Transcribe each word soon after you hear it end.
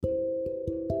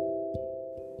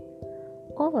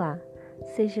Olá,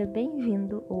 seja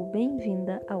bem-vindo ou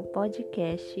bem-vinda ao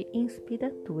podcast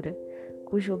Inspiratura,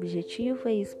 cujo objetivo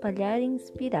é espalhar e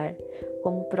inspirar,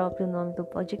 como o próprio nome do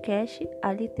podcast,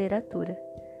 a literatura.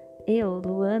 Eu,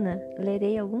 Luana,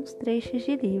 lerei alguns trechos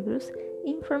de livros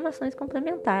e informações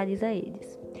complementares a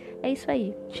eles. É isso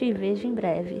aí, te vejo em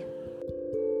breve.